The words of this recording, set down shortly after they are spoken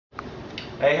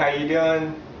Hey, how you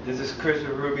doing? This is Chris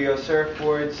with Rubio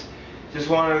Surfboards. Just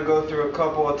wanted to go through a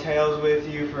couple of tails with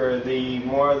you for the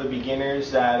more of the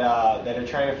beginners that are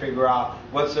trying to figure out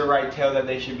what's the right tail that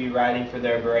they should be riding for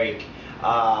their break.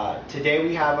 Today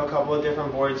we have a couple of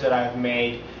different boards that I've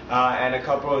made and a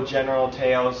couple of general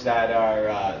tails that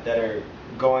are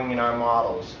going in our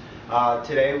models.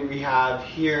 Today we have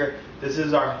here, this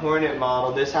is our Hornet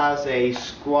model. This has a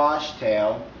squash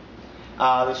tail.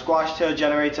 The squash tail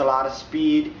generates a lot of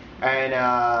speed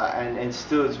and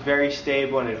still it's very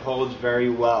stable and it holds very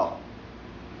well.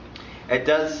 It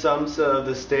does some of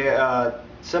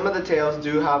the tails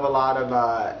do have a lot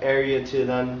of area to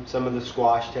them. Some of the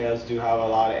squash tails do have a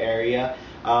lot of area,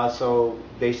 so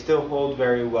they still hold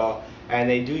very well and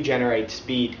they do generate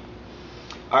speed.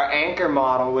 Our anchor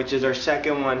model, which is our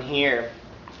second one here,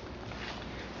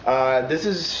 this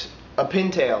is a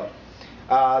pintail.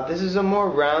 This is a more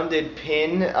rounded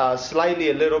pin,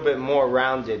 slightly a little bit more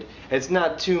rounded. It's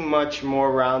not too much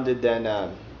more rounded than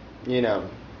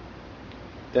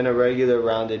than a regular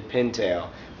rounded pintail.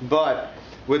 But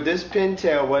with this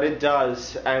pintail, what it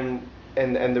does, and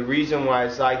the reason why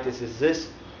it's like this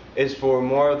is for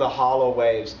more of the hollow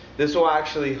waves. This will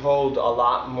actually hold a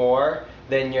lot more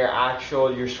than your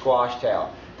squash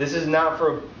tail. This is not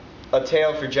for a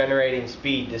tail for generating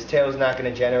speed. This tail is not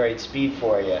going to generate speed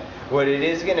for you. What it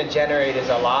is going to generate is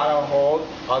a lot of hold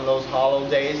on those hollow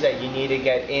days that you need to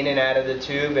get in and out of the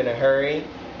tube in a hurry,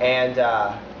 and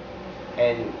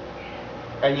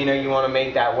you want to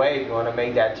make that wave, you want to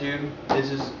make that tube.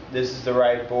 This is the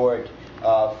right board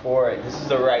for it. This is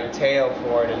the right tail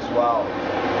for it as well.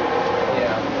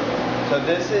 So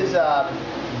this is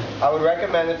I would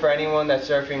recommend it for anyone that's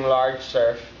surfing large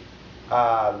surf.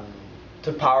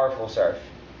 To powerful surf.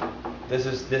 This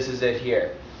is it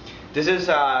here. This is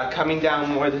coming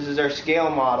down more. This is our scale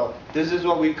model. This is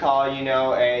what we call,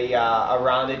 a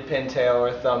rounded pintail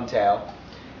or thumbtail.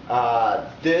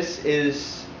 This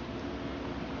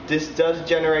does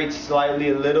generate slightly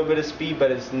a little bit of speed,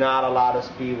 but it's not a lot of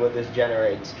speed what this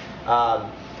generates.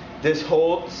 This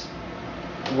holds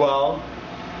well.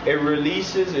 It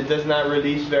releases. It does not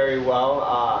release very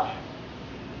well.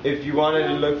 If you wanted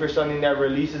to look for something that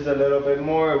releases a little bit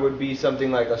more, it would be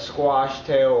something like a squash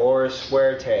tail or a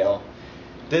square tail.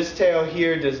 This tail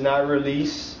here does not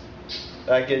release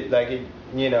like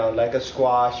a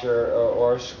squash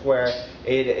or a square.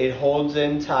 It holds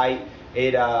in tight.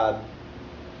 It's a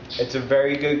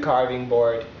very good carving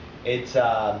board. It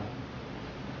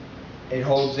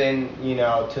holds in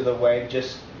to the wave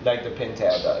just like the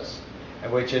pintail does,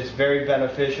 which is very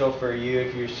beneficial for you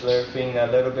if you're surfing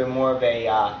a little bit more of a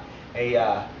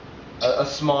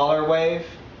smaller wave,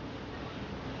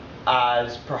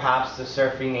 as perhaps to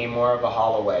surfing a more of a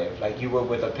hollow wave like you would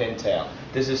with a pintail.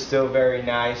 This is still very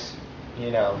nice,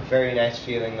 very nice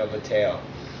feeling of a tail.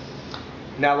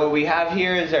 Now what we have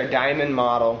here is our diamond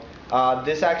model.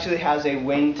 This actually has a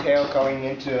wing tail going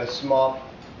into a small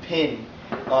pin.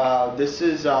 This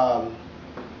is the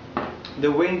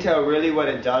wingtail. Really what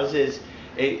it does is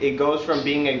it goes from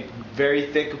being a very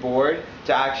thick board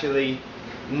to actually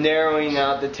narrowing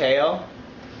out the tail.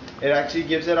 It actually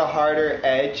gives it a harder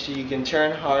edge, so you can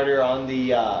turn harder on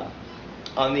the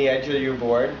edge of your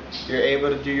board. You're able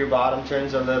to do your bottom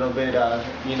turns a little bit,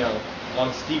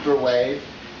 on steeper wave,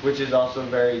 which is also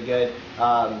very good.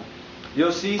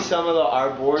 You'll see some of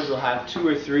our boards will have 2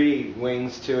 or 3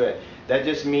 wings to it. That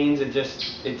just means it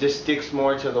just sticks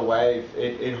more to the wave.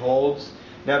 It holds.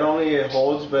 Not only it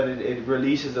holds, but it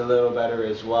releases a little better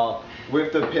as well.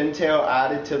 With the pintail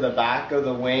added to the back of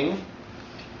the wing,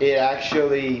 it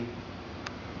actually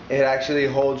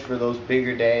holds for those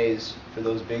bigger days, for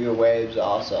those bigger waves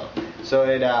also. So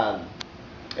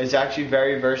it's actually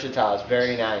very versatile. It's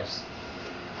very nice.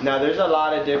 Now there's a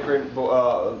lot of different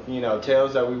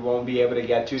tails that we won't be able to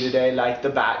get to today, like the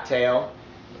bat tail,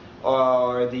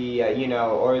 or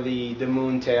the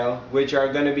moon tail, which are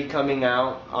going to be coming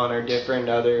out on our different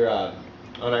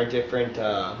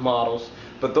models.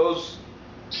 But those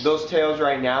tails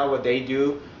right now, what they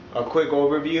do, a quick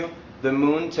overview. The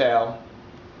moon tail,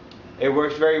 it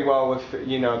works very well with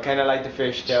kind of like the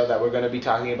fish tail that we're going to be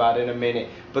talking about in a minute.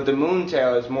 But the moon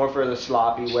tail is more for the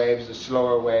sloppy waves, the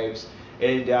slower waves.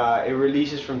 It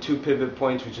releases from 2 pivot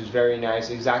points, which is very nice,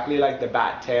 exactly like the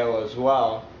bat tail as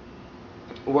well.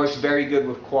 Works very good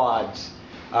with quads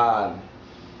on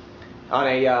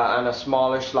a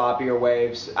smaller, sloppier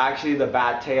waves. Actually, the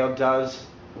bat tail does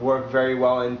work very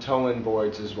well in towing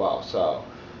boards as well. So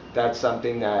that's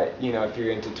something that if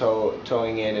you're into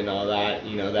towing in and all that,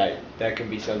 that could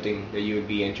be something that you would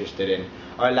be interested in.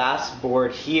 Our last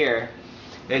board here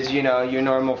is your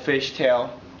normal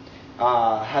fishtail.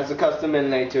 Has a custom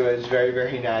inlay to it. It's very,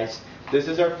 very nice. This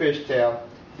is our fishtail.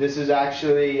 This is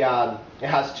actually, it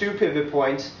has 2 pivot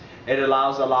points. It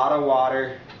allows a lot of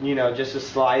water, you know, just to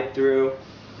slide through.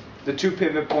 The 2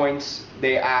 pivot points,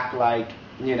 they act like,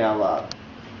 you know,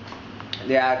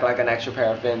 they act like an extra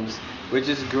pair of fins, which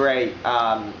is great.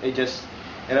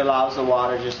 It allows the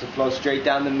water just to flow straight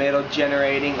down the middle,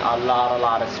 generating a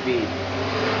lot of speed.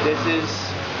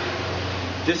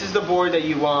 This is the board that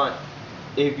you want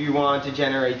if you want to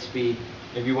generate speed,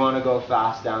 if you want to go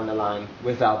fast down the line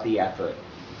without the effort.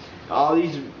 All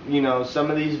these, you know, some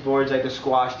of these boards like the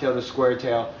squash tail, the square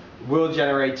tail, will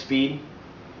generate speed,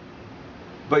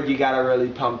 but you gotta really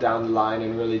pump down the line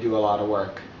and really do a lot of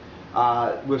work.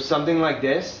 With something like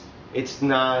this, it's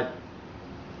not,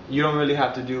 you don't really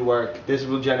have to do work. This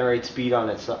will generate speed on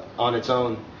its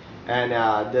own, and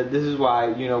this is why,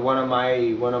 you know, one of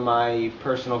my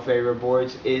personal favorite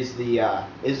boards is the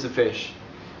fish.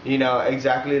 You know,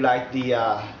 exactly like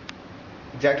the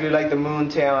moon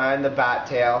tail and the bat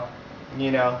tail. You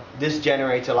know, this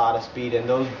generates a lot of speed, and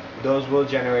those will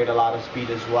generate a lot of speed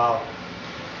as well.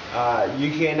 You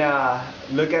can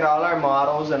look at all our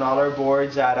models and all our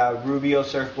boards at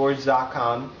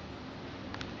RubioSurfboards.com.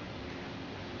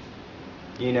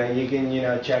 You know, you can, you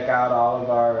know, check out all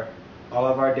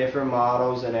of our different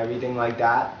models and everything like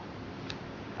that.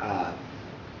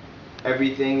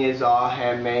 Everything is all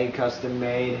handmade, custom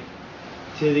made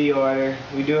to the order.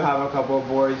 We do have a couple of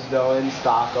boards though in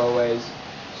stock always.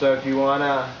 So if you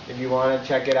wanna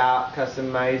check it out,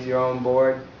 customize your own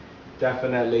board,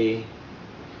 definitely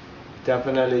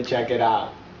check it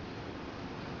out.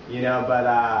 You know, but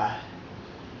I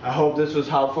hope this was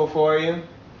helpful for you.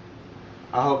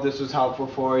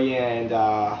 And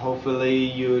hopefully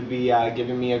you would be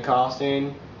giving me a call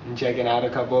soon and checking out a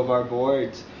couple of our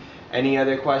boards. Any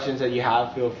other questions that you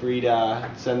have, feel free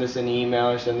to send us an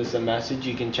email or send us a message.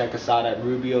 You can check us out at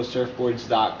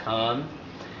RubioSurfboards.com,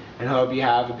 and hope you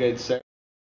have a good surf.